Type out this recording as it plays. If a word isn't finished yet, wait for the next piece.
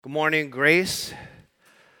Good morning, Grace.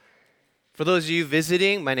 For those of you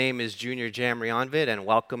visiting, my name is Junior Jamreonvit, and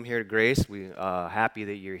welcome here to Grace. We're happy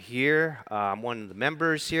that you're here. I'm one of the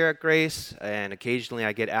members here at Grace, and occasionally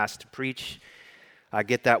I get asked to preach. I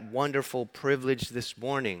get that wonderful privilege this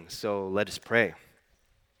morning, so let us pray.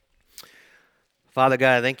 Father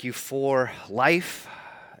God, I thank you for life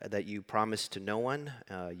that you promised to no one.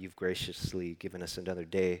 You've graciously given us another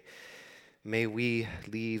day. May we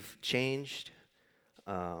leave changed,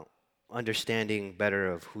 understanding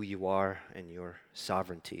better of who you are and your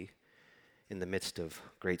sovereignty in the midst of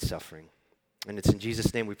great suffering. And it's in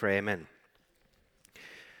Jesus' name we pray, amen.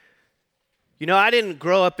 You know, I didn't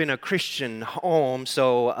grow up in a Christian home,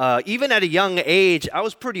 so even at a young age, I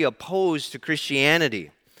was pretty opposed to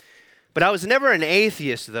Christianity. But I was never an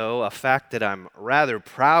atheist, though, a fact that I'm rather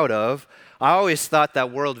proud of. I always thought that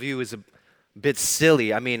worldview was a bit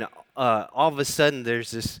silly. I mean, all of a sudden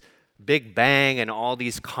there's this Big Bang and all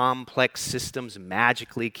these complex systems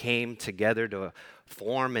magically came together to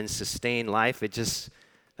form and sustain life.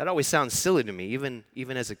 That always sounds silly to me,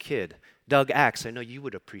 even as a kid. Doug Axe, I know you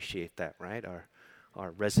would appreciate that, right? Our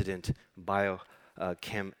resident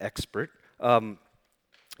biochem expert.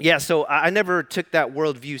 So I never took that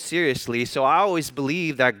worldview seriously, so I always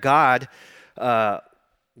believed that God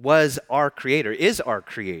was our creator, is our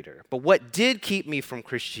creator. But what did keep me from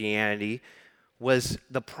Christianity was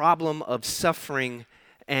the problem of suffering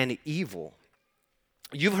and evil.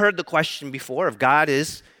 You've heard the question before, if God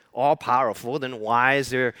is all-powerful, then why is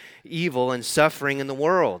there evil and suffering in the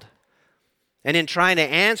world? And in trying to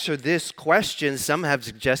answer this question, some have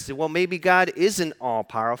suggested, well, maybe God isn't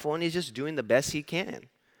all-powerful and he's just doing the best he can.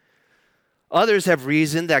 Others have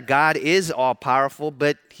reasoned that God is all-powerful,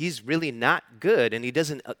 but he's really not good and he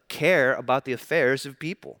doesn't care about the affairs of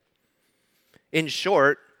people. In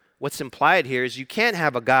short, what's implied here is you can't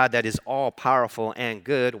have a God that is all-powerful and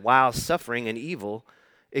good while suffering and evil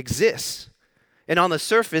exists. And on the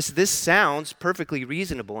surface, this sounds perfectly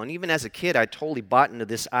reasonable. And even as a kid, I totally bought into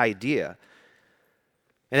this idea.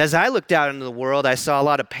 And as I looked out into the world, I saw a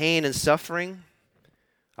lot of pain and suffering.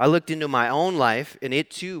 I looked into my own life, and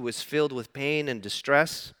it too was filled with pain and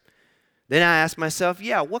distress. Then I asked myself,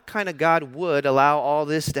 what kind of God would allow all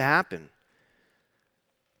this to happen?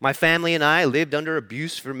 My family and I lived under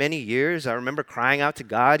abuse for many years. I remember crying out to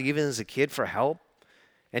God, even as a kid, for help.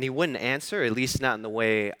 And he wouldn't answer, at least not in the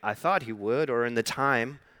way I thought he would or in the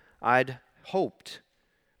time I'd hoped.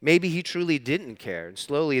 Maybe he truly didn't care. And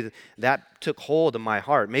slowly that took hold of my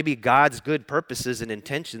heart. Maybe God's good purposes and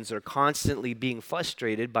intentions are constantly being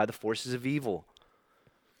frustrated by the forces of evil.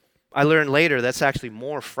 I learned later that's actually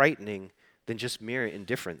more frightening than just mere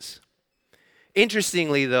indifference.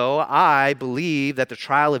 Interestingly, though, I believe that the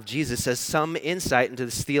trial of Jesus has some insight into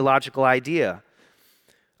this theological idea.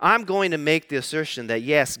 I'm going to make the assertion that,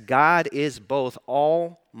 yes, God is both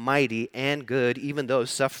almighty and good, even though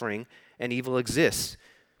suffering and evil exists,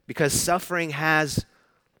 because suffering has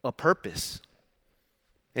a purpose.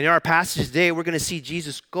 And in our passage today, we're going to see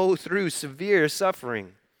Jesus go through severe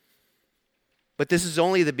suffering. But this is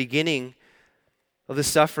only the beginning of the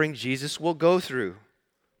suffering Jesus will go through.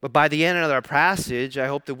 But by the end of our passage, I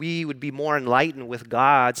hope that we would be more enlightened with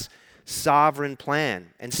God's sovereign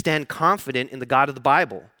plan and stand confident in the God of the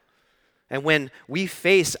Bible. And when we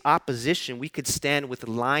face opposition, we could stand with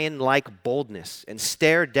lion-like boldness and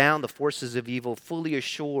stare down the forces of evil, fully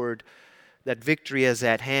assured that victory is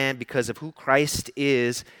at hand because of who Christ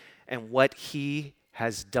is and what he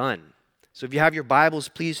has done. So if you have your Bibles,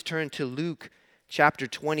 please turn to Luke chapter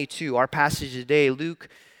 22. Our passage today, Luke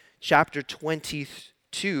chapter 22.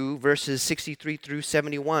 Verses 63 through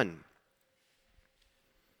 71.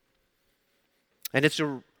 And it's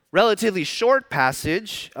a relatively short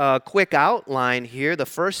passage, quick outline here. The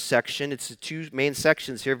first section, it's the two main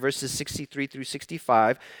sections here, verses 63 through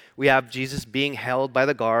 65. We have Jesus being held by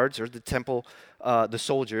the guards or the temple, the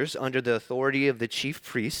soldiers, under the authority of the chief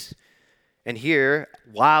priests. And here,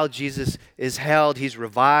 while Jesus is held, he's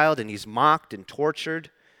reviled and he's mocked and tortured.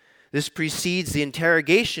 This precedes the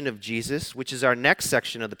interrogation of Jesus, which is our next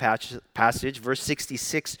section of the passage, verse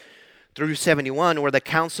 66 through 71, where the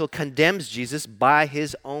council condemns Jesus by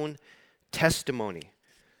his own testimony.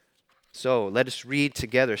 So let us read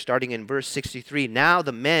together, starting in verse 63. Now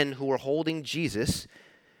the men who were holding Jesus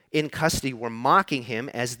in custody were mocking him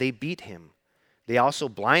as they beat him. They also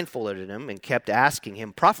blindfolded him and kept asking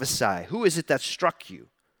him, "Prophesy, who is it that struck you?"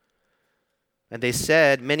 And they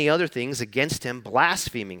said many other things against him,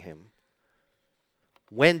 blaspheming him.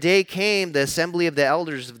 When day came, the assembly of the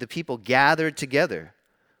elders of the people gathered together,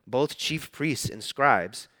 both chief priests and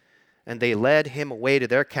scribes, and they led him away to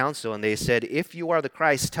their council, and they said, "If you are the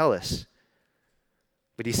Christ, tell us."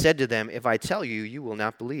 But he said to them, if I tell you, you will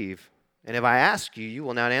not believe. And if I ask you, you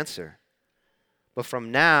will not answer. But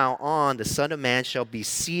from now on, the Son of Man shall be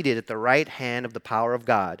seated at the right hand of the power of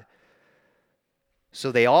God.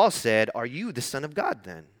 So they all said, are you the Son of God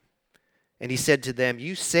then? And he said to them,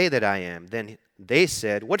 you say that I am. Then they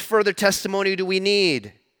said, what further testimony do we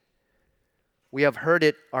need? We have heard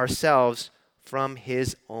it ourselves from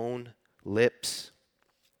his own lips.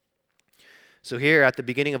 So here at the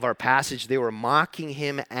beginning of our passage, they were mocking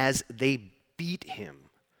him as they beat him.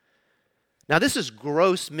 Now this is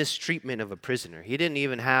gross mistreatment of a prisoner. He didn't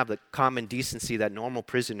even have the common decency that normal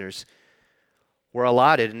prisoners were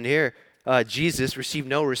allotted. And here Jesus received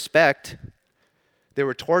no respect. They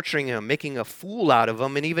were torturing him, making a fool out of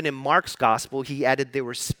him. And even in Mark's gospel, he added they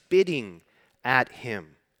were spitting at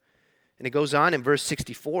him. And it goes on in verse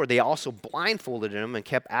 64, they also blindfolded him and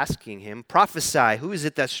kept asking him, prophesy, who is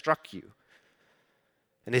it that struck you?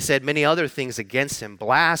 And they said many other things against him,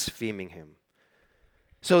 blaspheming him.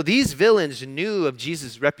 So these villains knew of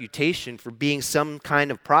Jesus' reputation for being some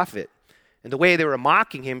kind of prophet. And the way they were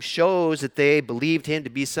mocking him shows that they believed him to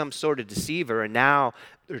be some sort of deceiver, and now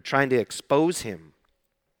they're trying to expose him.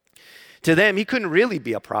 To them, he couldn't really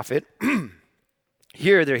be a prophet.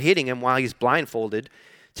 Here they're hitting him while he's blindfolded,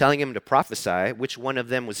 telling him to prophesy. Which one of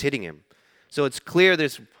them was hitting him? So it's clear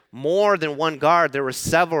there's more than one guard. There were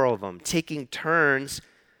several of them taking turns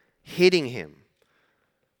hitting him.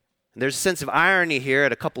 And there's a sense of irony here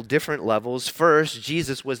at a couple different levels. First,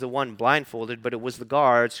 Jesus was the one blindfolded, but it was the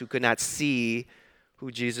guards who could not see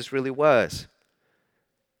who Jesus really was.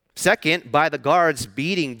 Second, by the guards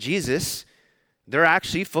beating Jesus, they're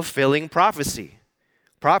actually fulfilling prophecy.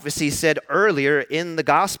 Prophecy said earlier in the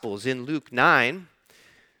Gospels, in Luke 9,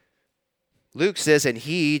 Luke says, and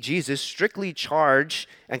he, Jesus, strictly charged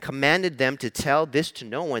and commanded them to tell this to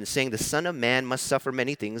no one, saying, the Son of Man must suffer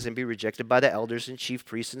many things and be rejected by the elders and chief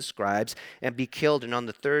priests and scribes and be killed and on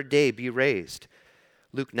the third day be raised.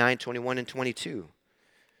 Luke 9, 21 and 22.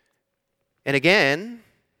 And again,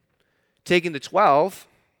 taking the 12,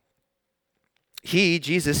 he,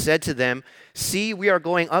 Jesus, said to them, see, we are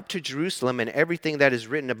going up to Jerusalem, and everything that is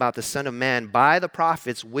written about the Son of Man by the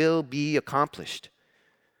prophets will be accomplished.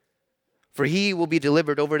 For he will be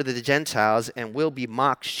delivered over to the Gentiles and will be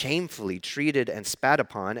mocked, shamefully treated and spat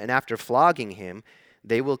upon, and after flogging him,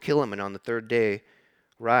 they will kill him, and on the third day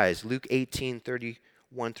rise. Luke 18,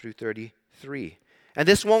 31 through 33. And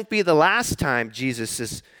this won't be the last time Jesus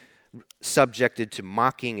is subjected to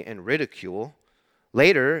mocking and ridicule.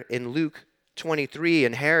 Later, in Luke 23,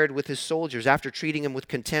 and Herod with his soldiers, after treating him with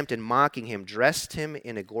contempt and mocking him, dressed him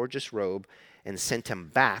in a gorgeous robe and sent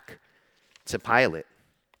him back to Pilate.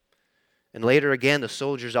 And later again, the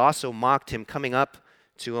soldiers also mocked him, coming up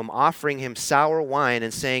to him, offering him sour wine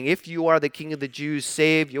and saying, if you are the king of the Jews,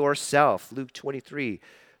 save yourself. Luke 23,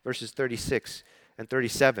 verses 36 and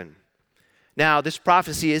 37. Now, this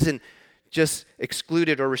prophecy isn't just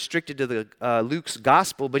excluded or restricted to the Luke's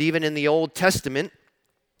gospel, but even in the Old Testament,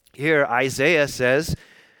 here Isaiah says,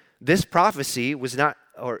 this prophecy was not,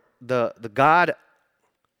 or the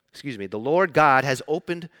Lord God has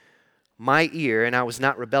opened my ear, and I was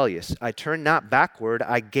not rebellious. I turned not backward.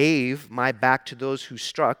 I gave my back to those who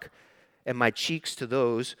struck, and my cheeks to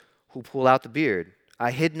those who pull out the beard.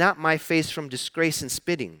 I hid not my face from disgrace and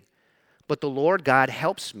spitting. But the Lord God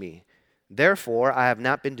helps me. Therefore I have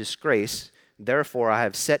not been disgraced. Therefore I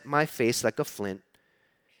have set my face like a flint,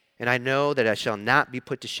 and I know that I shall not be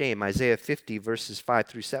put to shame. Isaiah 50, verses 5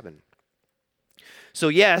 through 7. So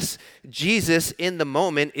yes, Jesus in the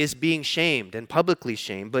moment is being shamed and publicly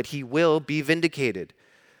shamed, but he will be vindicated.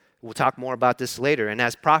 We'll talk more about this later. And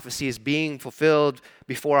as prophecy is being fulfilled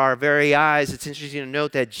before our very eyes, it's interesting to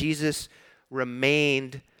note that Jesus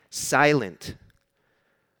remained silent.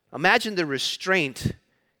 Imagine the restraint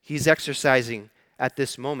he's exercising at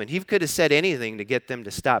this moment. He could have said anything to get them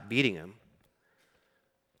to stop beating him.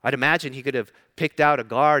 I'd imagine he could have picked out a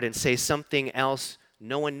guard and say something else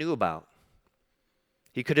no one knew about.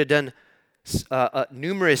 He could have done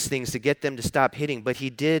numerous things to get them to stop hitting, but he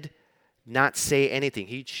did not say anything.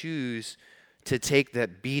 He chose to take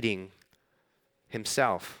that beating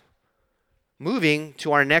himself. Moving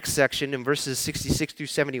to our next section in verses 66 through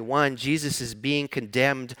 71, Jesus is being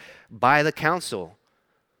condemned by the council.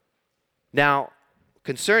 Now,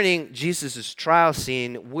 concerning Jesus' trial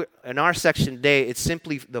scene, in our section today, it's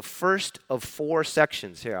simply the first of 4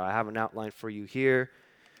 sections. Here, I have an outline for you here.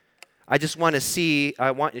 I want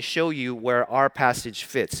to show you where our passage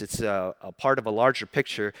fits. It's a part of a larger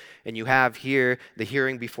picture, and you have here the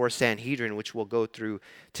hearing before Sanhedrin, which we'll go through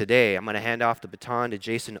today. I'm going to hand off the baton to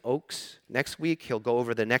Jason Oakes next week. He'll go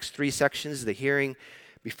over the next 3 sections, the hearing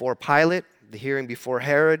before Pilate, the hearing before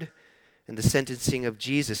Herod, and the sentencing of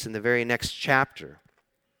Jesus in the very next chapter.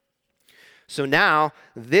 So now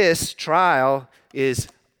this trial is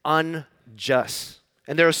unjust.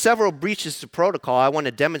 And there are several breaches to protocol I want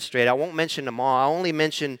to demonstrate. I won't mention them all. I'll only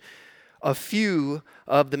mention a few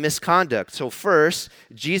of the misconduct. So first,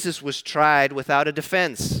 Jesus was tried without a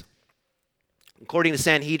defense. According to the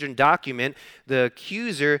Sanhedrin document, the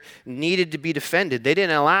accuser needed to be defended. They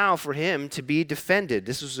didn't allow for him to be defended.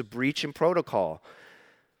 This was a breach in protocol.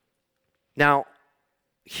 Now,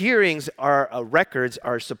 hearings records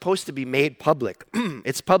are supposed to be made public.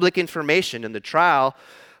 It's public information in the trials,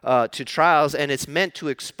 and it's meant to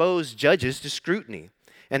expose judges to scrutiny.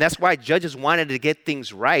 And that's why judges wanted to get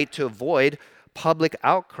things right to avoid public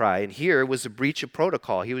outcry. And here was a breach of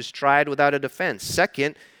protocol. He was tried without a defense.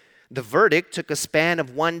 Second, the verdict took a span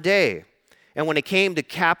of 1 day. And when it came to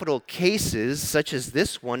capital cases, such as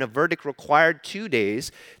this one, a verdict required 2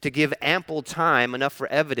 days to give ample time, enough for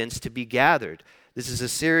evidence to be gathered. This is a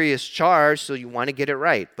serious charge, so you want to get it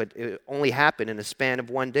right, but it only happened in a span of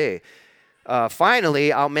 1 day.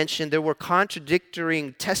 Finally, I'll mention there were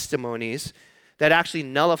contradictory testimonies that actually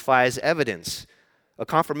nullifies evidence. A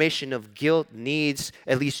confirmation of guilt needs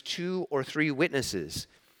at least 2 or 3 witnesses.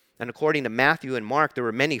 And according to Matthew and Mark, there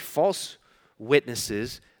were many false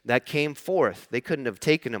witnesses that came forth. They couldn't have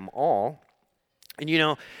taken them all. And you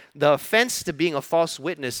know, the offense to being a false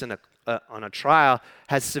witness on a trial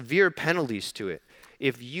has severe penalties to it.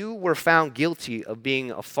 If you were found guilty of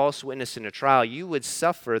being a false witness in a trial, you would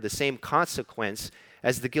suffer the same consequence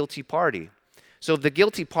as the guilty party. So if the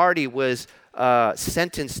guilty party was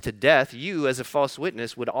sentenced to death, you as a false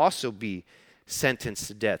witness would also be sentenced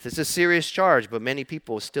to death. It's a serious charge, but many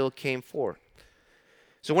people still came forth.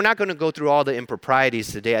 So we're not going to go through all the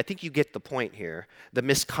improprieties today. I think you get the point here. The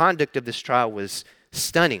misconduct of this trial was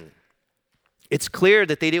stunning. It's clear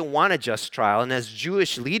that they didn't want a just trial, and as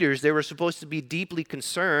Jewish leaders, they were supposed to be deeply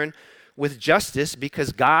concerned with justice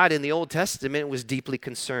because God in the Old Testament was deeply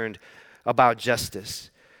concerned about justice.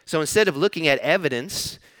 So instead of looking at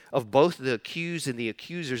evidence of both the accused and the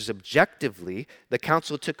accusers objectively, the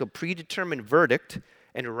council took a predetermined verdict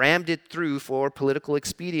and rammed it through for political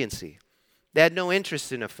expediency. They had no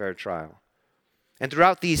interest in a fair trial. And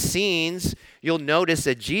throughout these scenes, you'll notice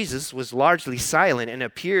that Jesus was largely silent and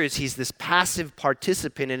appears he's this passive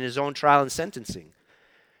participant in his own trial and sentencing.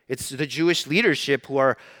 It's the Jewish leadership who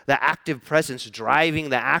are the active presence driving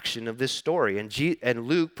the action of this story. And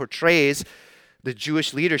Luke portrays the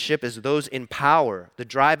Jewish leadership as those in power, the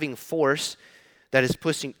driving force that is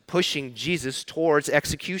pushing Jesus towards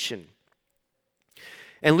execution.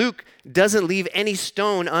 And Luke doesn't leave any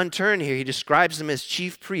stone unturned here. He describes them as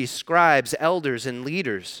chief priests, scribes, elders, and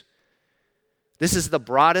leaders. This is the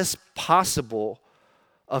broadest possible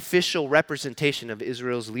official representation of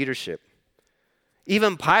Israel's leadership.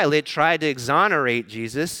 Even Pilate tried to exonerate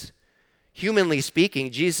Jesus. Humanly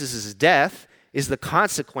speaking, Jesus' death is the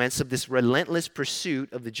consequence of this relentless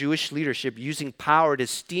pursuit of the Jewish leadership using power to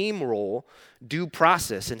steamroll due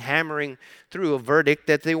process and hammering through a verdict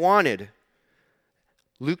that they wanted.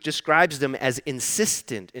 Luke describes them as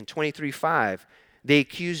insistent in 23:5. They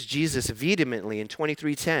accused Jesus vehemently in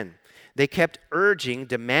 23:10. They kept urging,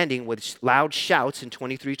 demanding with loud shouts in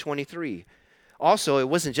 23:23. Also, it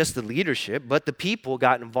wasn't just the leadership, but the people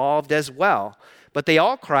got involved as well. But they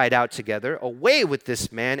all cried out together, "Away with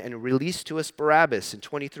this man and release to us Barabbas" in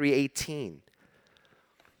 23:18.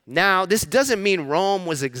 Now, this doesn't mean Rome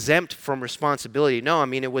was exempt from responsibility. No, I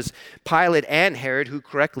mean, it was Pilate and Herod who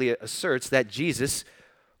correctly asserts that Jesus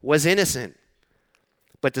was innocent.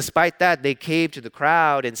 But despite that, they caved to the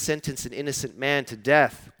crowd and sentenced an innocent man to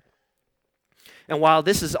death. And while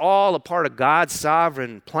this is all a part of God's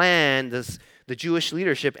sovereign plan, the Jewish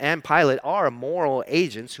leadership and Pilate are moral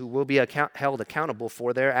agents who will be held accountable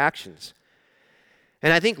for their actions.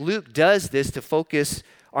 And I think Luke does this to focus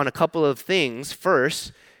on a couple of things.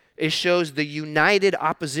 First, it shows the united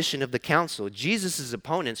opposition of the council. Jesus'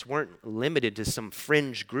 opponents weren't limited to some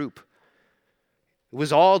fringe group. It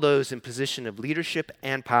was all those in position of leadership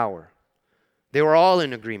and power. They were all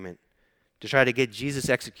in agreement to try to get Jesus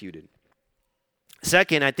executed.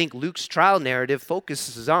 Second, I think Luke's trial narrative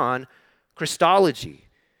focuses on Christology.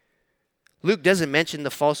 Luke doesn't mention the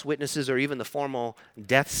false witnesses or even the formal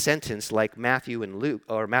death sentence like Matthew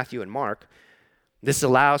and Mark. This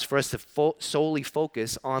allows for us to solely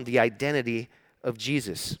focus on the identity of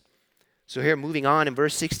Jesus. So here, moving on in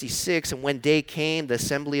verse 66, and when day came, the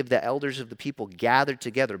assembly of the elders of the people gathered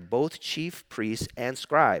together, both chief priests and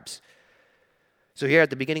scribes. So here at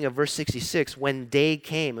the beginning of verse 66, when day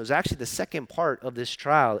came, it was actually the second part of this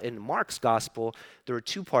trial. In Mark's gospel, there were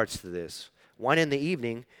two parts to this, one in the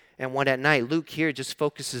evening and one at night. Luke here just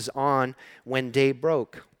focuses on when day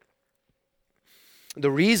broke.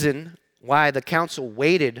 The reason why the council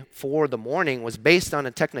waited for the morning was based on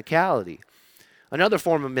a technicality. Another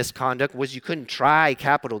form of misconduct was you couldn't try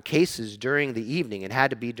capital cases during the evening. It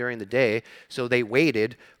had to be during the day, so they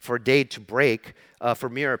waited for day to break for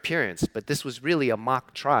mere appearance. But this was really a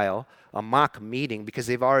mock trial, a mock meeting, because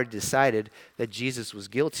they've already decided that Jesus was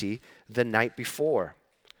guilty the night before.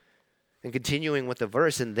 And continuing with the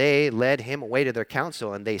verse, and they led him away to their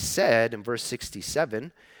council, and they said in verse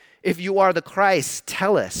 67, "If you are the Christ,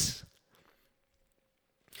 tell us."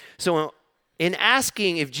 So in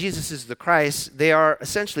asking if Jesus is the Christ, they are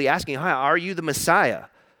essentially asking, "Hi, are you the Messiah?"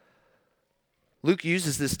 Luke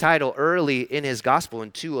uses this title early in his gospel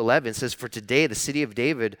in 2:11. It says, "For today, the city of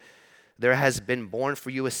David, there has been born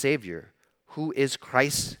for you a Savior, who is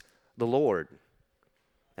Christ the Lord."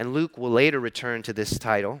 And Luke will later return to this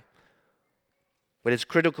title. But it's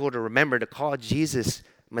critical to remember to call Jesus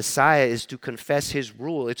Messiah is to confess his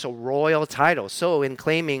rule. It's a royal title. So in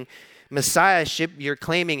claiming Messiahship, you're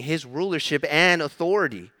claiming his rulership and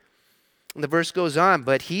authority. And the verse goes on,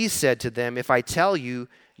 "But he said to them, if I tell you,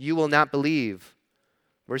 you will not believe."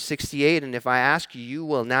 Verse 68, "And if I ask you, you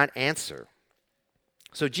will not answer."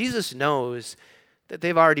 So Jesus knows that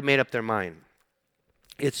they've already made up their mind.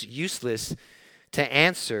 It's useless to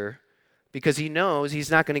answer because he knows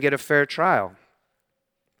he's not going to get a fair trial.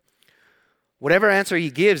 Whatever answer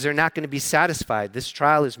he gives, they're not going to be satisfied. This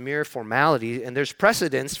trial is mere formality, and there's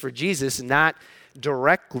precedence for Jesus not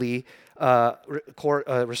directly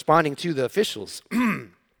responding to the officials.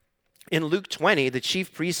 In Luke 20, the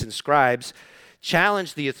chief priests and scribes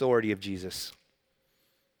challenged the authority of Jesus.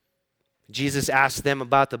 Jesus asked them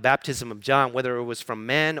about the baptism of John, whether it was from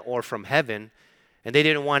men or from heaven, and they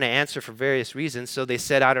didn't want to answer for various reasons, so they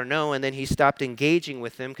said, "I don't know," and then he stopped engaging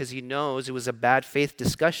with them because he knows it was a bad faith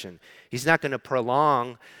discussion. He's not going to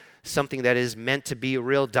prolong something that is meant to be a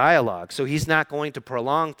real dialogue, so he's not going to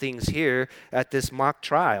prolong things here at this mock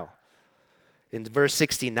trial. In verse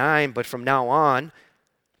 69, "But from now on,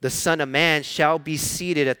 the Son of Man shall be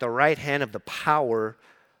seated at the right hand of the power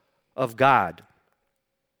of God."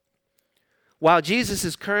 While Jesus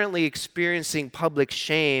is currently experiencing public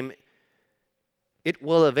shame, it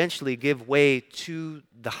will eventually give way to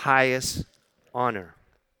the highest honor.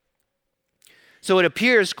 So it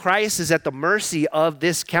appears Christ is at the mercy of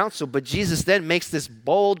this council, but Jesus then makes this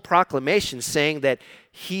bold proclamation saying that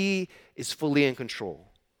he is fully in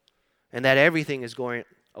control and that everything is going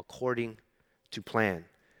according to plan.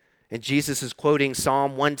 And Jesus is quoting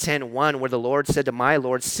Psalm 110:1, where the Lord said to my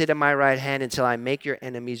Lord, "Sit at my right hand until I make your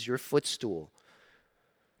enemies your footstool."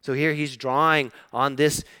 So here he's drawing on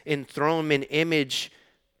this enthronement image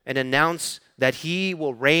and announce that he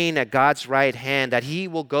will reign at God's right hand, that he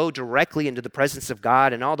will go directly into the presence of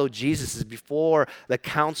God. And although Jesus is before the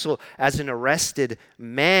council as an arrested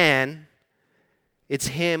man, it's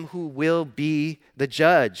him who will be the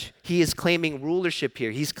judge. He is claiming rulership here.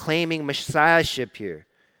 He's claiming messiahship here,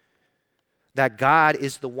 that God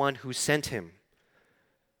is the one who sent him.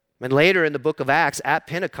 And later in the book of Acts, at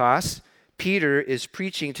Pentecost, Peter is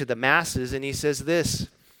preaching to the masses, and he says this,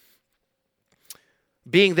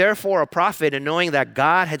 "Being therefore a prophet, and knowing that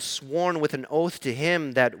God had sworn with an oath to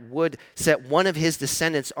him that would set one of his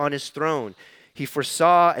descendants on his throne, he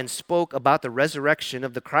foresaw and spoke about the resurrection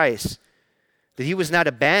of the Christ, that he was not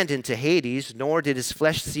abandoned to Hades, nor did his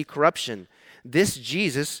flesh see corruption. This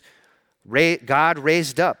Jesus God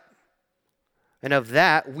raised up, and of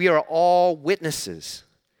that we are all witnesses.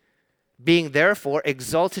 Being therefore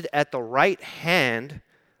exalted at the right hand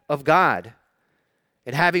of God,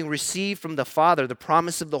 and having received from the Father the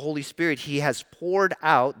promise of the Holy Spirit, he has poured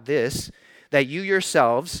out this that you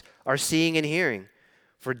yourselves are seeing and hearing.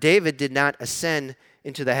 For David did not ascend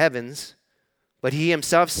into the heavens, but he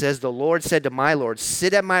himself says, the Lord said to my Lord,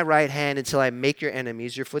 sit at my right hand until I make your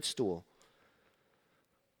enemies your footstool.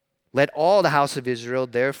 Let all the house of Israel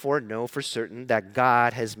therefore know for certain that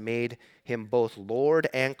God has made him both Lord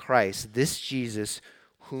and Christ, this Jesus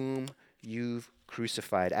whom you've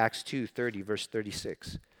crucified." Acts 2:30, verse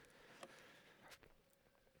 36.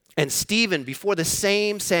 And Stephen, before the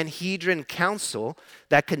same Sanhedrin council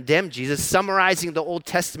that condemned Jesus, summarizing the Old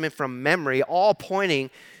Testament from memory, all pointing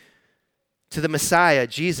to the Messiah,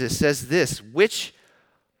 Jesus says this, which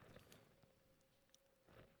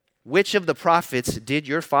of the prophets did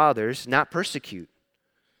your fathers not persecute?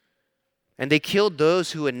 And they killed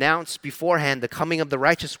those who announced beforehand the coming of the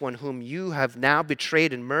righteous one, whom you have now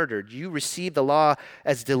betrayed and murdered. You received the law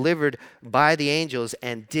as delivered by the angels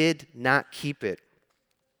and did not keep it.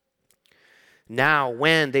 Now,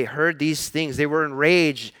 when they heard these things, they were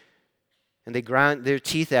enraged and they ground their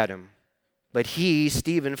teeth at him. But he,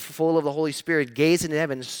 Stephen, full of the Holy Spirit, gazed into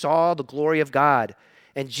heaven and saw the glory of God,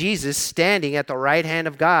 and Jesus standing at the right hand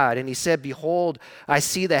of God. And he said, Behold, I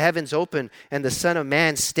see the heavens open, and the Son of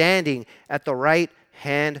Man standing at the right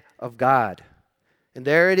hand of God. And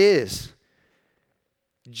there it is.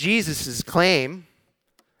 Jesus' claim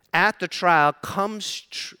at the trial comes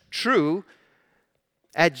true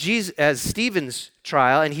as Stephen's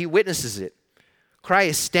trial, and he witnesses it.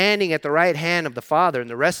 Christ standing at the right hand of the Father, and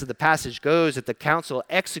the rest of the passage goes that the council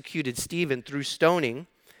executed Stephen through stoning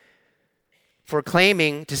for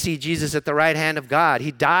claiming to see Jesus at the right hand of God.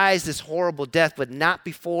 He dies this horrible death, but not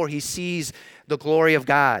before he sees the glory of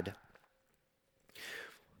God.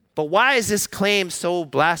 But why is this claim so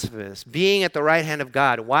blasphemous, being at the right hand of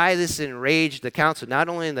God? Why this enraged the council, not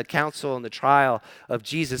only in the council and the trial of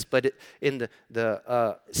Jesus, but in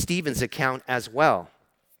the Stephen's account as well?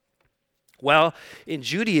 Well, in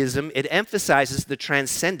Judaism, it emphasizes the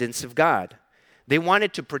transcendence of God. They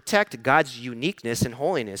wanted to protect God's uniqueness and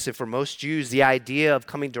holiness. And for most Jews, the idea of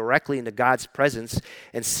coming directly into God's presence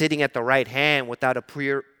and sitting at the right hand without a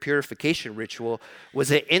purification ritual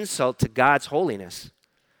was an insult to God's holiness.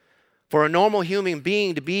 For a normal human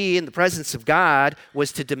being to be in the presence of God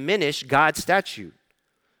was to diminish God's statute.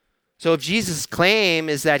 So if Jesus' claim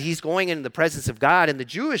is that he's going into the presence of God, in the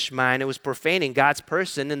Jewish mind, it was profaning God's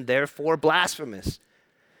person and therefore blasphemous.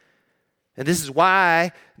 And this is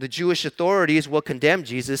why the Jewish authorities will condemn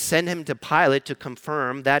Jesus, send him to Pilate to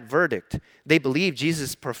confirm that verdict. They believe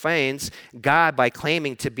Jesus profanes God by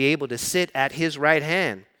claiming to be able to sit at his right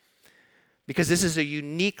hand, because this is a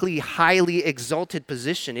uniquely, highly exalted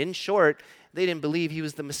position. In short, they didn't believe he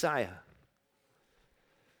was the Messiah.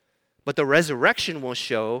 But the resurrection will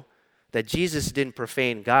show that Jesus didn't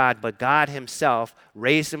profane God, but God himself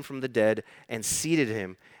raised him from the dead and seated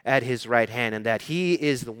him at his right hand, and that he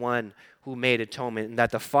is the one who made atonement, and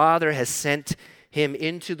that the Father has sent him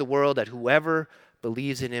into the world, that whoever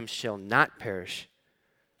believes in him shall not perish,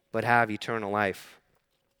 but have eternal life.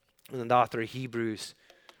 And the author of Hebrews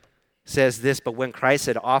says this, but when Christ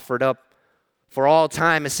had offered up for all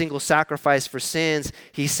time a single sacrifice for sins,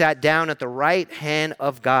 he sat down at the right hand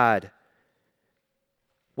of God,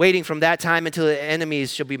 waiting from that time until the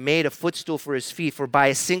enemies shall be made a footstool for his feet. For by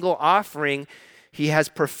a single offering he has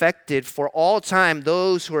perfected for all time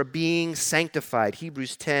those who are being sanctified.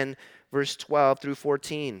 Hebrews 10, verse 12 through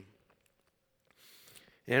 14.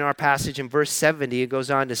 In our passage in verse 70, it goes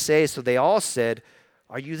on to say, so they all said,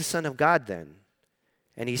 are you the Son of God then?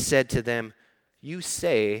 And he said to them, you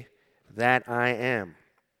say that I am.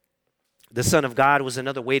 The Son of God was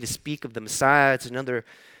another way to speak of the Messiah. It's another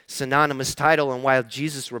synonymous title, and while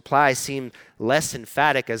Jesus' reply seemed less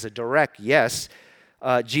emphatic as a direct yes,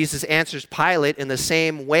 Jesus answers Pilate in the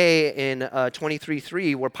same way in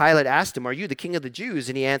 23:3, where Pilate asked him, are you the king of the Jews?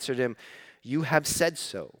 And he answered him, you have said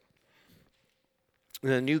so.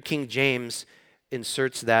 And the New King James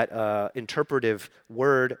inserts that interpretive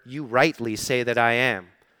word, you rightly say that I am.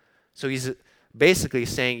 So he's basically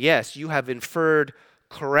saying, yes, you have inferred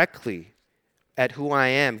correctly at who I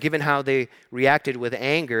am. Given how they reacted with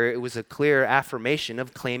anger, it was a clear affirmation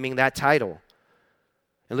of claiming that title.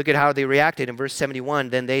 And look at how they reacted in verse 71.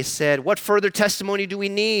 Then they said, what further testimony do we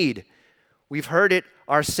need? We've heard it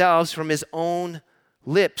ourselves from his own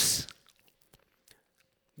lips.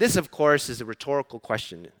 This, of course, is a rhetorical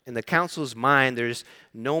question. In the council's mind, there's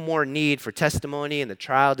no more need for testimony, and the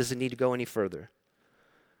trial doesn't need to go any further.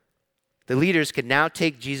 The leaders could now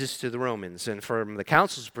take Jesus to the Romans, and from the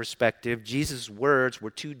council's perspective, Jesus' words were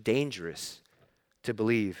too dangerous to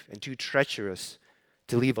believe and too treacherous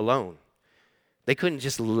to leave alone. They couldn't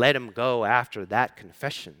just let him go after that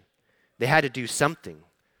confession. They had to do something,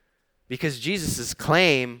 because Jesus'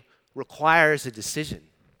 claim requires a decision.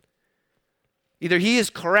 Either he is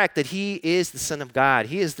correct that he is the Son of God,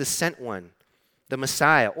 he is the sent one, the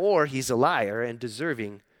Messiah, or he's a liar and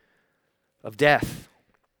deserving of death.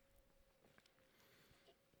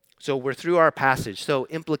 So we're through our passage. So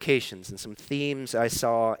implications and some themes I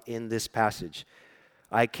saw in this passage.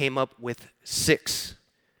 I came up with 6.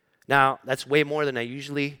 Now, that's way more than I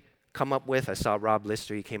usually come up with. I saw Rob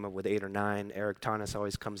Lister, he came up with 8 or 9. Eric Thomas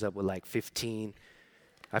always comes up with like 15.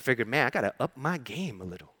 I figured, man, I got to up my game a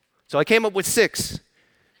little. So I came up with 6.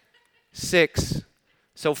 6.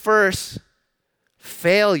 So first,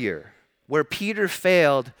 failure. Where Peter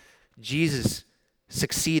failed, Jesus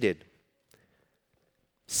succeeded.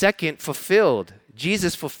 Second, fulfilled.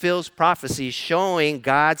 Jesus fulfills prophecy, showing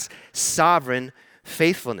God's sovereign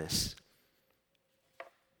faithfulness.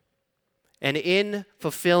 And in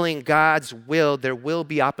fulfilling God's will, there will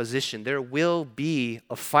be opposition. There will be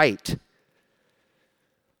a fight.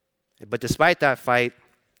 But despite that fight,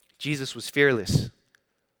 Jesus was fearless.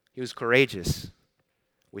 He was courageous,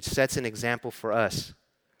 which sets an example for us.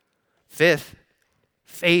 Fifth,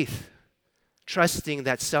 faith, trusting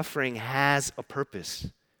that suffering has a purpose,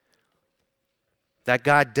 that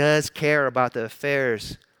God does care about the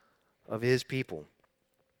affairs of his people.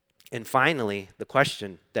 And finally, the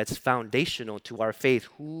question that's foundational to our faith: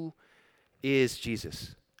 who is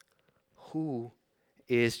Jesus? Who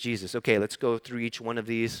is Jesus? Okay, let's go through each one of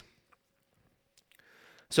these.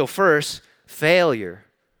 So first, failure.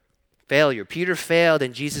 Peter failed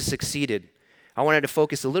and Jesus succeeded. I wanted to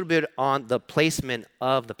focus a little bit on the placement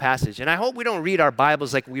of the passage. And I hope we don't read our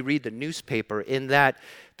Bibles like we read the newspaper, in that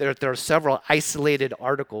there are several isolated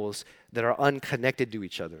articles that are unconnected to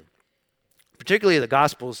each other. Particularly the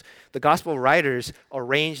Gospels. The Gospel writers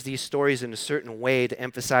arrange these stories in a certain way to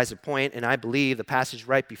emphasize a point, and I believe the passage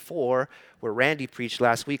right before, where Randy preached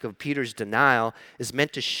last week of Peter's denial, is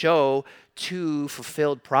meant to show two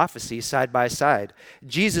fulfilled prophecies side by side.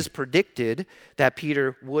 Jesus predicted that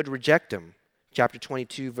Peter would reject him. Chapter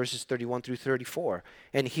 22, verses 31 through 34.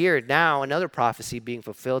 And here now another prophecy being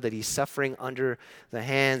fulfilled, that he's suffering under the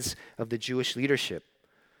hands of the Jewish leadership.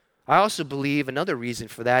 I also believe another reason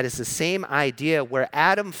for that is the same idea: where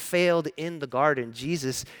Adam failed in the garden,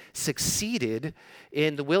 Jesus succeeded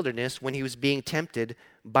in the wilderness when he was being tempted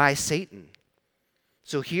by Satan.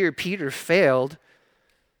 So here Peter failed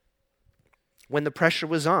when the pressure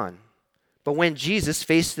was on. But when Jesus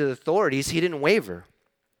faced the authorities, he didn't waver.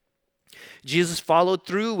 Jesus followed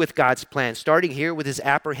through with God's plan, starting here with his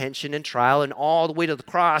apprehension and trial, and all the way to the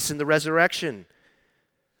cross and the resurrection.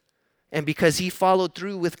 And because he followed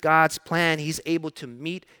through with God's plan, he's able to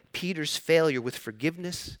meet Peter's failure with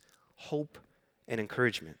forgiveness, hope, and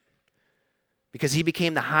encouragement. Because he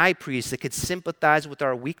became the high priest that could sympathize with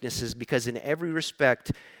our weaknesses, because in every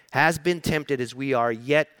respect has been tempted as we are,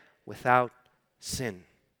 yet without sin.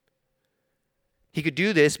 He could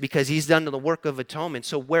do this because he's done the work of atonement.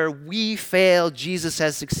 So where we failed, Jesus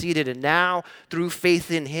has succeeded. And now, through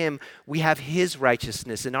faith in him, we have his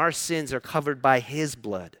righteousness, and our sins are covered by his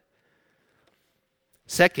blood.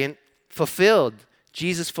 Second, fulfilled.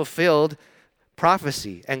 Jesus fulfilled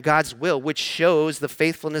prophecy and God's will, which shows the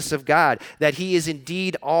faithfulness of God, that he is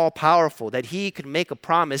indeed all-powerful, that he could make a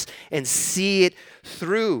promise and see it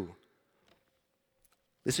through.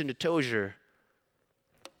 Listen to Tozer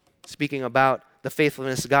speaking about the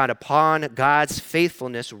faithfulness of God. Upon God's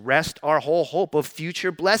faithfulness rests our whole hope of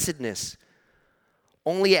future blessedness.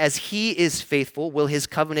 Only as he is faithful will his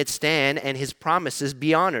covenant stand and his promises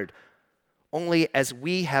be honored. Only as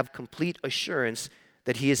we have complete assurance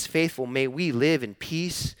that he is faithful may we live in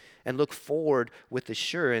peace and look forward with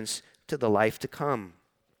assurance to the life to come.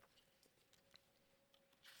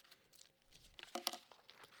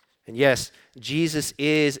 And yes, Jesus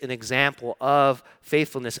is an example of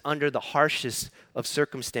faithfulness under the harshest of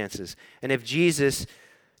circumstances. And if Jesus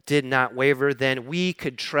did not waver, then we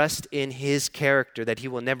could trust in his character, that he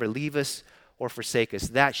will never leave us or forsake us.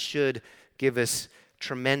 That should give us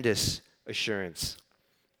tremendous assurance.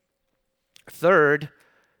 Third,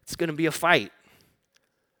 it's going to be a fight.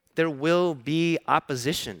 There will be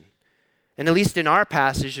opposition. And at least in our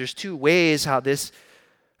passage, there's two ways how this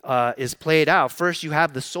is played out. First, you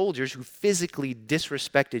have the soldiers who physically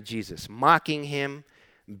disrespected Jesus, mocking him,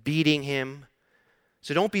 beating him.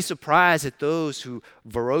 So don't be surprised at those who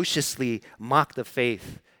ferociously mock the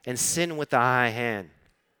faith and sin with the high hand.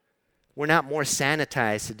 We're not more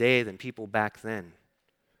sanitized today than people back then.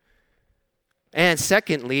 And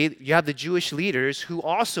secondly, you have the Jewish leaders who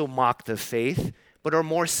also mock the faith, but are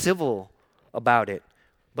more civil about it,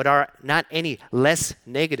 but are not any less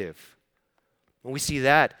negative. And we see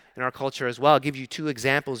that in our culture as well. I'll give you two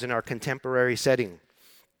examples in our contemporary setting.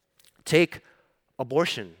 Take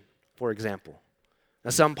abortion, for example.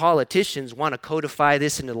 Now, some politicians want to codify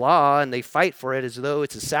this into law, and they fight for it as though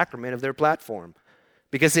it's a sacrament of their platform,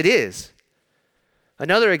 because it is.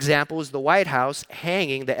 Another example is the White House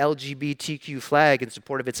hanging the LGBTQ flag in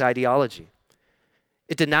support of its ideology.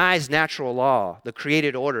 It denies natural law, the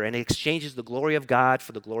created order, and it exchanges the glory of God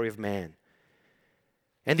for the glory of man.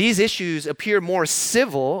 And these issues appear more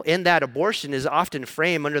civil in that abortion is often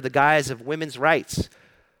framed under the guise of women's rights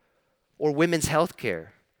or women's health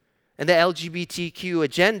care. And the LGBTQ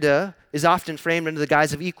agenda is often framed under the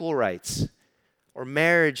guise of equal rights or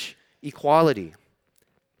marriage equality,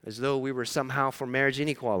 as though we were somehow for marriage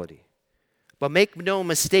inequality. But make no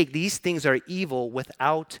mistake, these things are evil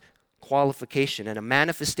without qualification and a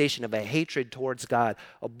manifestation of a hatred towards God.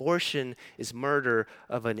 Abortion is murder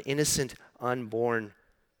of an innocent, unborn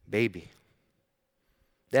baby.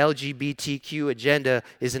 The LGBTQ agenda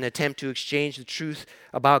is an attempt to exchange the truth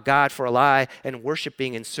about God for a lie and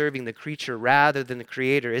worshiping and serving the creature rather than the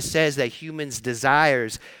creator. It says that humans'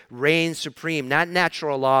 desires reign supreme, not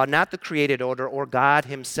natural law, not the created order or God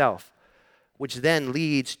himself, which then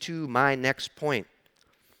leads to my next point.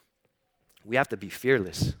 We have to be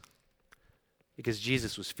fearless because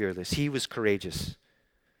Jesus was fearless. He was courageous.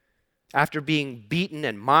 After being beaten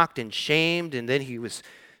and mocked and shamed, and then he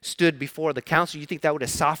stood before the council, you think that would have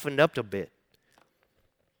softened up a bit?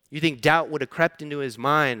 You think doubt would have crept into his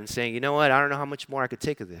mind and saying, you know what, I don't know how much more I could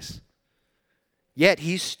take of this. Yet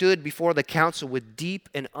he stood before the council with deep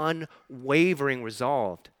and unwavering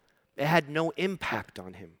resolve. It had no impact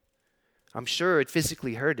on him. I'm sure it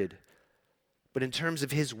physically hurted. But in terms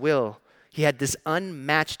of his will, he had this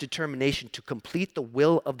unmatched determination to complete the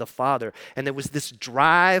will of the Father. And there was this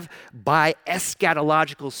drive by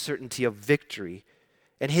eschatological certainty of victory.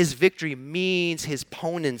 And his victory means his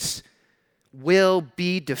opponents will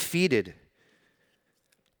be defeated.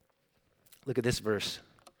 Look at this verse.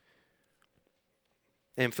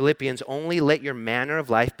 In Philippians, only let your manner of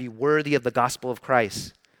life be worthy of the gospel of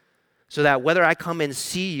Christ, so that whether I come and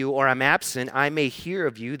see you or I'm absent, I may hear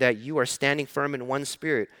of you that you are standing firm in one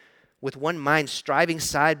spirit, with one mind, striving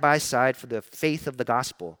side by side for the faith of the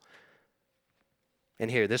gospel.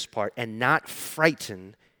 And here, this part, and not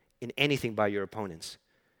frightened in anything by your opponents.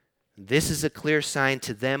 This is a clear sign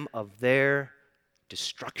to them of their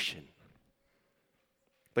destruction,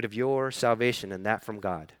 but of your salvation, and that from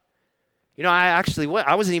God. You know,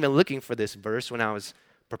 I wasn't even looking for this verse when I was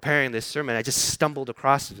preparing this sermon. I just stumbled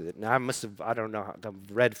across it. And I don't know, I've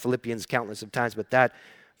read Philippians countless of times, but that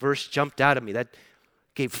verse jumped out at me. That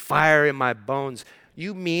gave fire in my bones.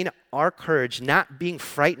 You mean our courage, not being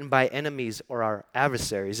frightened by enemies or our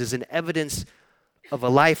adversaries, is an evidence of a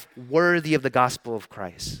life worthy of the gospel of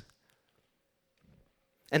Christ.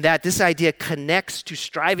 And that this idea connects to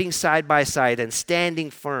striving side by side and standing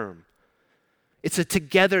firm. It's a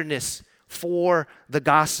togetherness for the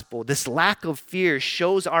gospel. This lack of fear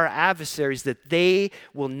shows our adversaries that they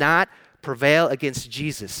will not prevail against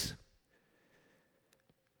Jesus.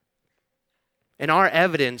 And our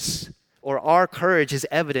evidence, or our courage, is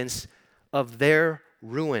evidence of their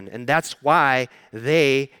ruin. And that's why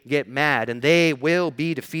they get mad and they will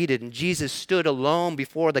be defeated. And Jesus stood alone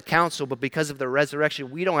before the council, but because of the resurrection,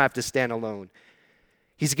 we don't have to stand alone.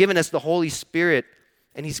 He's given us the Holy Spirit,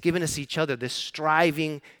 and he's given us each other, this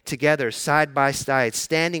striving together, side by side,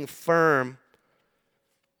 standing firm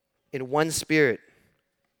in one spirit,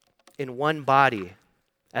 in one body,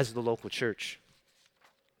 as the local church.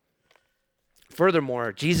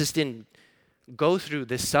 Furthermore, Jesus didn't go through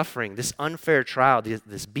this suffering, this unfair trial,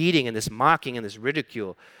 this beating and this mocking and this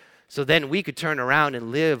ridicule, so then we could turn around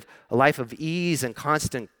and live a life of ease and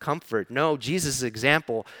constant comfort. No, Jesus'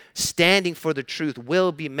 example, standing for the truth,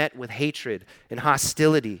 will be met with hatred and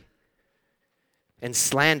hostility and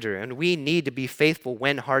slander. And we need to be faithful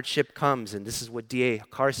when hardship comes. And this is what D.A.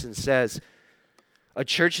 Carson says. A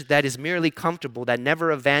church that is merely comfortable, that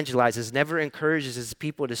never evangelizes, never encourages its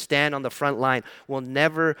people to stand on the front line, will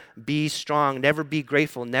never be strong, never be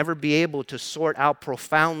grateful, never be able to sort out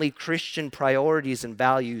profoundly Christian priorities and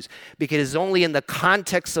values, because it's only in the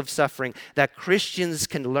context of suffering that Christians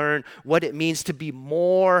can learn what it means to be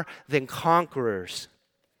more than conquerors.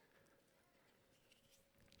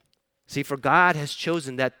 See, for God has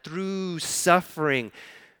chosen that through suffering,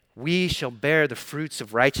 we shall bear the fruits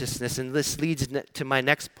of righteousness. And this leads to my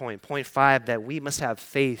next point, point 5, that we must have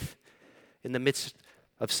faith in the midst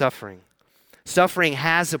of suffering. Suffering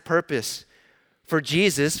has a purpose. For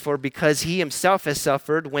Jesus, for because he himself has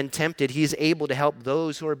suffered when tempted, he is able to help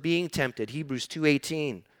those who are being tempted. Hebrews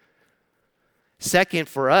 2:18. Second,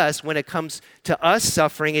 for us, when it comes to us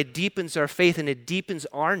suffering, it deepens our faith and it deepens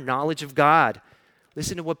our knowledge of God.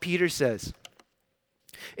 Listen to what Peter says.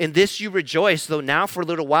 In this you rejoice, though now for a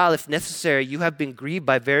little while, if necessary, you have been grieved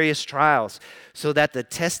by various trials, so that the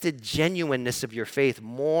tested genuineness of your faith,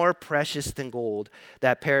 more precious than gold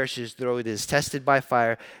that perishes though it is tested by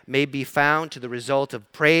fire, may be found to the result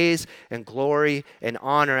of praise and glory and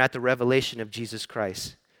honor at the revelation of Jesus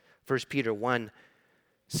Christ. 1 Peter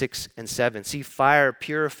 1:6-7. See, fire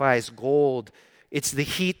purifies gold. It's the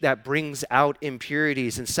heat that brings out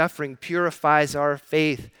impurities, and suffering purifies our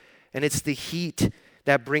faith, and it's the heat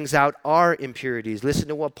that brings out our impurities. Listen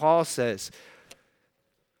to what Paul says.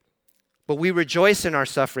 But we rejoice in our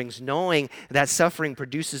sufferings, knowing that suffering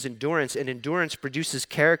produces endurance, and endurance produces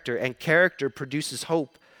character, and character produces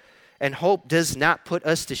hope. And hope does not put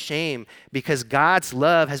us to shame, because God's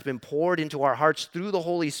love has been poured into our hearts through the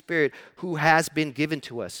Holy Spirit who has been given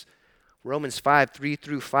to us. Romans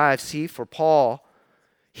 5:3-5. See, for Paul,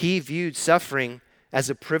 He viewed suffering as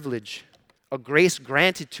a privilege, a grace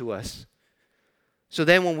granted to us. So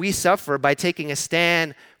then when we suffer by taking a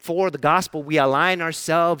stand for the gospel, we align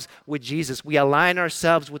ourselves with Jesus. We align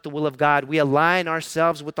ourselves with the will of God. We align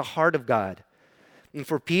ourselves with the heart of God. And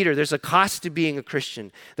for Peter, there's a cost to being a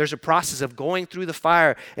Christian. There's a process of going through the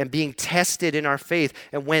fire and being tested in our faith.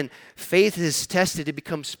 And when faith is tested, it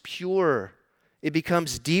becomes pure. It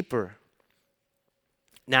becomes deeper.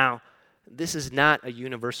 Now, this is not a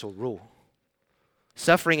universal rule.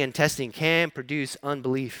 Suffering and testing can produce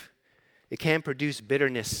unbelief. It can produce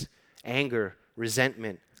bitterness, anger,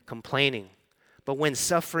 resentment, complaining. But when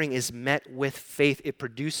suffering is met with faith, it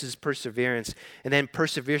produces perseverance. And then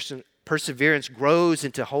perseverance grows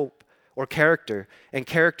into hope or character. And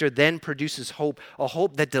character then produces hope, a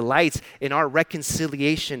hope that delights in our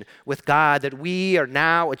reconciliation with God, that we are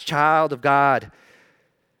now a child of God.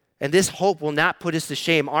 And this hope will not put us to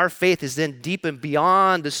shame. Our faith is then deepened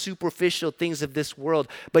beyond the superficial things of this world,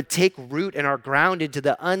 but take root and are grounded to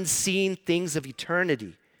the unseen things of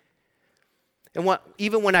eternity. And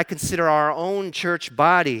even when I consider our own church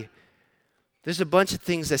body, there's a bunch of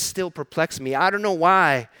things that still perplex me. I don't know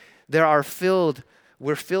why we're filled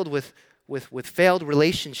with failed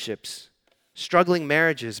relationships, struggling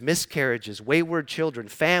marriages, miscarriages, wayward children,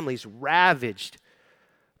 families ravaged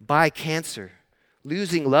by cancer.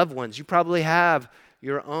 Losing loved ones. You probably have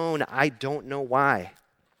your own. I don't know why.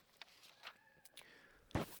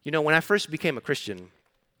 You know, when I first became a Christian,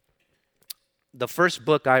 the first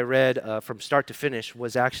book I read from start to finish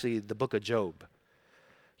was actually the book of Job.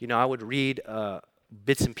 You know, I would read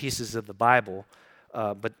bits and pieces of the Bible,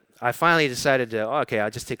 but I finally decided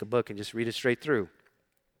I'll just take a book and just read it straight through.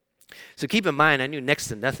 So keep in mind, I knew next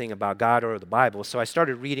to nothing about God or the Bible, so I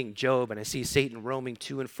started reading Job, and I see Satan roaming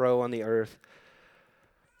to and fro on the earth,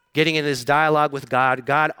 getting in this dialogue with God.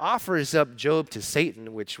 God offers up Job to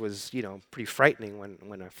Satan, which was, pretty frightening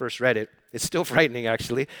when I first read it. It's still frightening,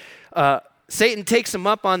 actually. Satan takes him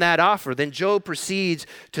up on that offer. Then Job proceeds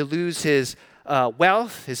to lose his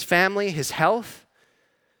wealth, his family, his health.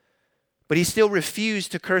 But he still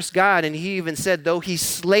refused to curse God, and he even said, though he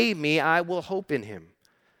slay me, I will hope in him.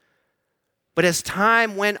 But as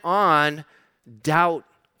time went on, doubt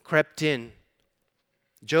crept in.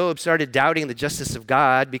 Job started doubting the justice of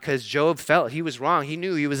God because Job felt he was wrong. He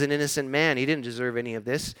knew he was an innocent man. He didn't deserve any of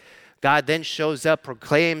this. God then shows up,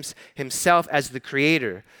 proclaims himself as the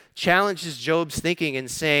creator, challenges Job's thinking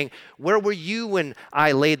and saying, where were you when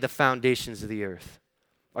I laid the foundations of the earth?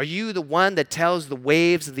 Are you the one that tells the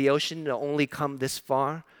waves of the ocean to only come this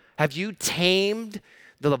far? Have you tamed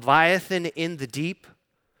the Leviathan in the deep?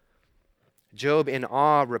 Job, in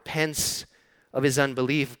awe, repents of his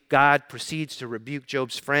unbelief. God proceeds to rebuke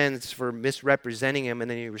Job's friends for misrepresenting him, and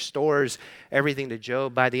then he restores everything to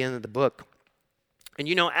Job by the end of the book. And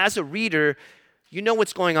as a reader, you know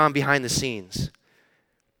what's going on behind the scenes.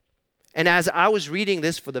 And as I was reading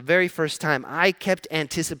this for the very first time, I kept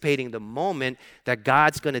anticipating the moment that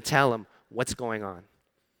God's going to tell him what's going on.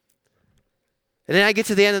 And then I get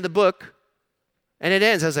to the end of the book, and it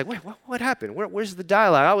ends. I was like, wait, what happened? Where's the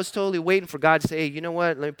dialogue? I was totally waiting for God to say, hey, you know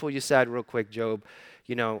what? Let me pull you aside real quick, Job.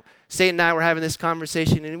 Satan and I were having this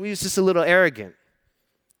conversation, and we was just a little arrogant.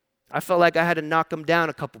 I felt like I had to knock him down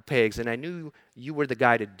a couple pegs, and I knew you were the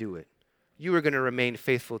guy to do it. You were going to remain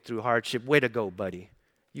faithful through hardship. Way to go, buddy.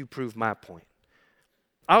 You proved my point.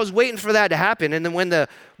 I was waiting for that to happen, and then when the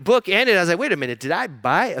book ended, I was like, wait a minute, did I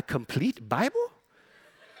buy a complete Bible?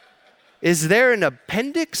 Is there an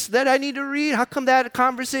appendix that I need to read? How come that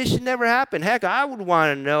conversation never happened? Heck, I would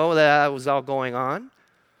want to know that was all going on.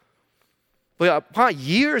 But upon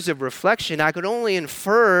years of reflection, I could only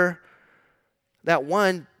infer that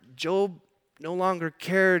one, Job no longer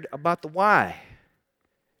cared about the why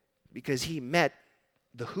because he met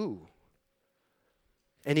the who.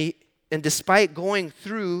 And despite going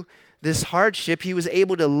through this hardship, he was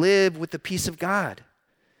able to live with the peace of God.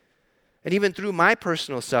 And even through my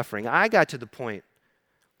personal suffering, I got to the point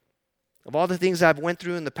of all the things I've went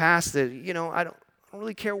through in the past that, I don't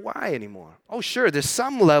really care why anymore. Oh, sure, there's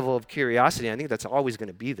some level of curiosity. I think that's always going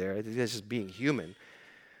to be there. I think that's just being human.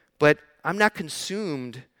 But I'm not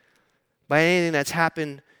consumed by anything that's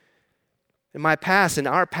happened in my past. In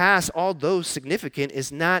our past, although significant,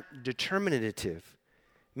 is not determinative,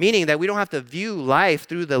 meaning that we don't have to view life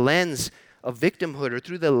through the lens of victimhood or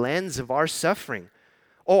through the lens of our suffering.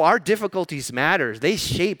 Oh, our difficulties matter. They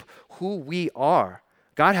shape who we are.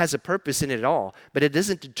 God has a purpose in it all, but it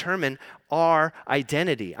doesn't determine our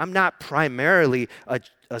identity. I'm not primarily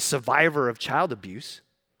a survivor of child abuse.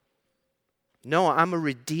 No, I'm a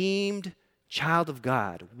redeemed child of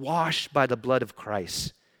God, washed by the blood of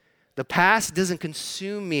Christ. The past doesn't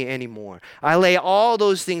consume me anymore. I lay all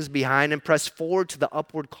those things behind and press forward to the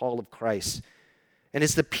upward call of Christ. And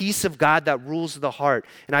it's the peace of God that rules the heart.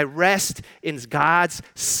 And I rest in God's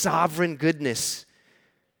sovereign goodness.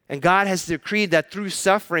 And God has decreed that through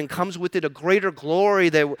suffering comes with it a greater glory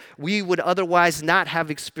that we would otherwise not have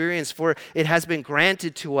experienced, for it has been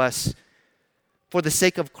granted to us for the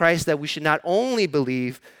sake of Christ that we should not only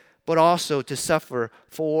believe, but also to suffer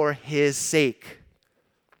for his sake.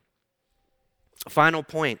 Final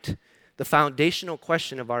point, the foundational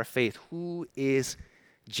question of our faith. Who is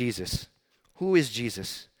Jesus? Who is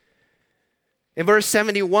Jesus? In verse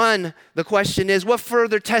 71, the question is, what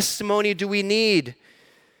further testimony do we need?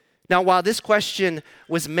 Now, while this question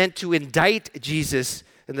was meant to indict Jesus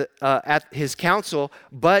at his council,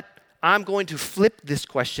 but I'm going to flip this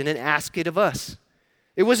question and ask it of us.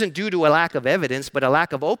 It wasn't due to a lack of evidence, but a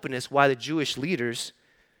lack of openness why the Jewish leaders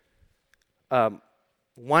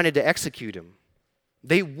wanted to execute him.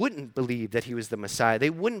 They wouldn't believe that he was the Messiah. They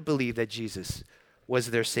wouldn't believe that Jesus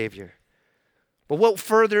was their Savior. But what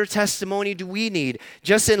further testimony do we need?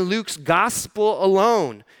 Just in Luke's gospel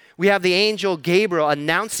alone, we have the angel Gabriel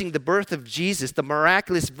announcing the birth of Jesus, the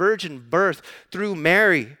miraculous virgin birth through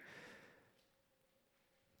Mary.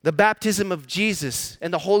 The baptism of Jesus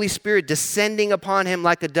and the Holy Spirit descending upon him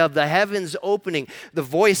like a dove, the heavens opening, the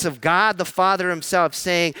voice of God the Father himself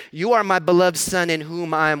saying, "You are my beloved Son in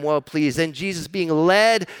whom I am well pleased." And Jesus being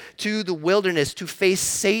led to the wilderness to face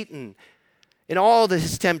Satan in all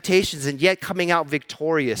his temptations and yet coming out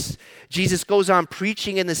victorious. Jesus goes on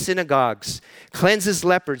preaching in the synagogues, cleanses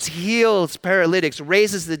lepers, heals paralytics,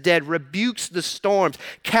 raises the dead, rebukes the storms,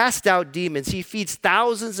 casts out demons. He feeds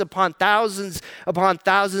thousands upon thousands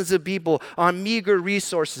of people on meager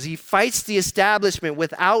resources. He fights the establishment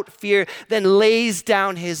without fear, then lays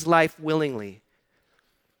down his life willingly.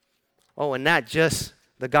 Oh, and not just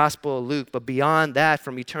the Gospel of Luke, but beyond that,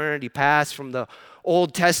 from eternity past, from the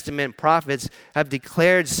Old Testament prophets have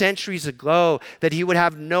declared centuries ago that he would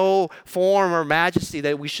have no form or majesty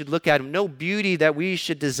that we should look at him, no beauty that we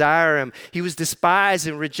should desire him. He was despised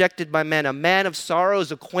and rejected by men, a man of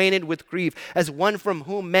sorrows, acquainted with grief, as one from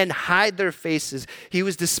whom men hide their faces. He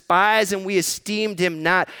was despised and we esteemed him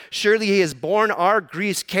not. Surely he has borne our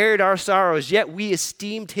griefs, carried our sorrows, yet we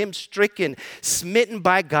esteemed him stricken, smitten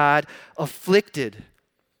by God, afflicted.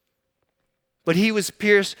 But he was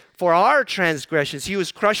pierced for our transgressions. He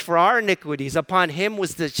was crushed for our iniquities. Upon him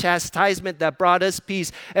was the chastisement that brought us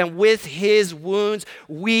peace. And with his wounds,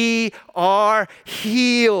 we are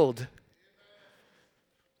healed.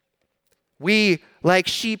 We, like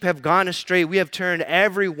sheep, have gone astray. We have turned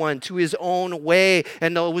everyone to his own way.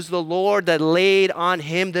 And it was the Lord that laid on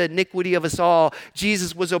him the iniquity of us all.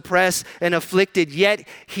 Jesus was oppressed and afflicted, yet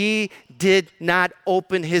he did not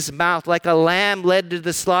open his mouth. Like a lamb led to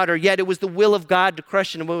the slaughter, yet it was the will of God to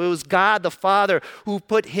crush him. It was God the Father who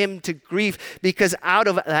put him to grief, because out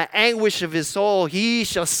of the anguish of his soul he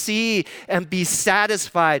shall see and be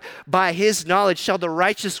satisfied. By his knowledge shall the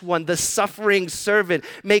righteous one, the suffering servant,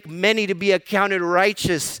 make many to be accounted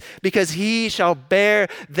righteous, because he shall bear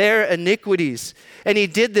their iniquities. And he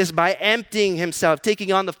did this by emptying himself,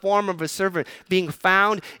 taking on the form of a servant, being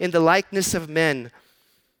found in the likeness of men.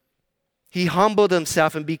 He humbled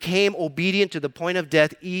himself and became obedient to the point of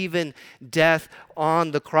death, even death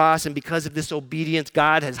on the cross. And because of this obedience,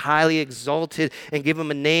 God has highly exalted and given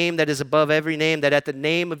him a name that is above every name, that at the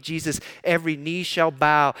name of Jesus, every knee shall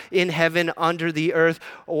bow in heaven, under the earth,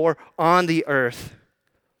 or on the earth.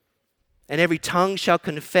 And every tongue shall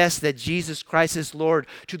confess that Jesus Christ is Lord,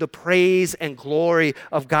 to the praise and glory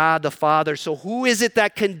of God the Father. So who is it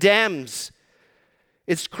that condemns?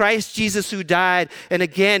 It's Christ Jesus who died and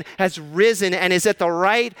again has risen and is at the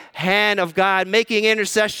right hand of God, making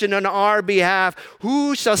intercession on our behalf.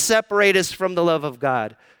 Who shall separate us from the love of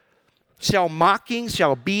God? Shall mockings,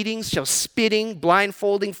 shall beatings, shall spitting,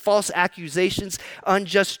 blindfolding, false accusations,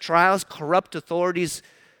 unjust trials, corrupt authorities?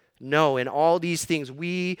 No, in all these things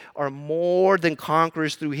we are more than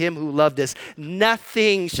conquerors through him who loved us.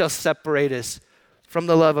 Nothing shall separate us from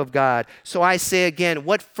the love of God. So I say again,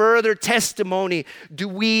 what further testimony do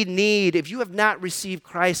we need? If you have not received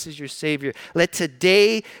Christ as your Savior, let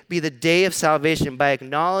today be the day of salvation by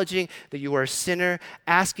acknowledging that you are a sinner,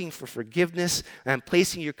 asking for forgiveness, and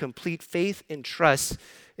placing your complete faith and trust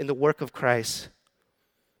in the work of Christ.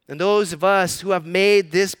 And those of us who have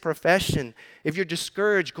made this profession, if you're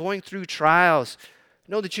discouraged, going through trials,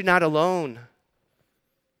 know that you're not alone.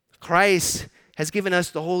 Christ has given us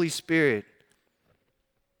the Holy Spirit.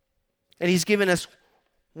 And he's given us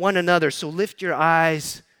one another. So lift your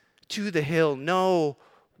eyes to the hill. Know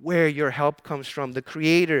where your help comes from, the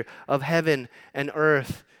creator of heaven and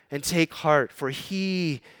earth. and take heart, for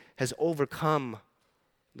he has overcome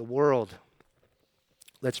the world.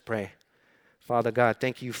 Let's pray. Father God,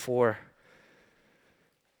 thank you for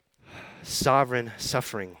sovereign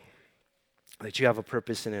suffering, that you have a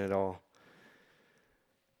purpose in it all.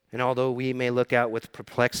 And although we may look out with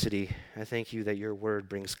perplexity, I thank you that your word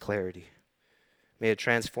brings clarity. May it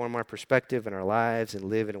transform our perspective and our lives and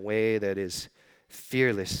live in a way that is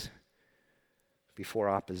fearless before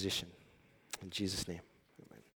opposition. In Jesus' name.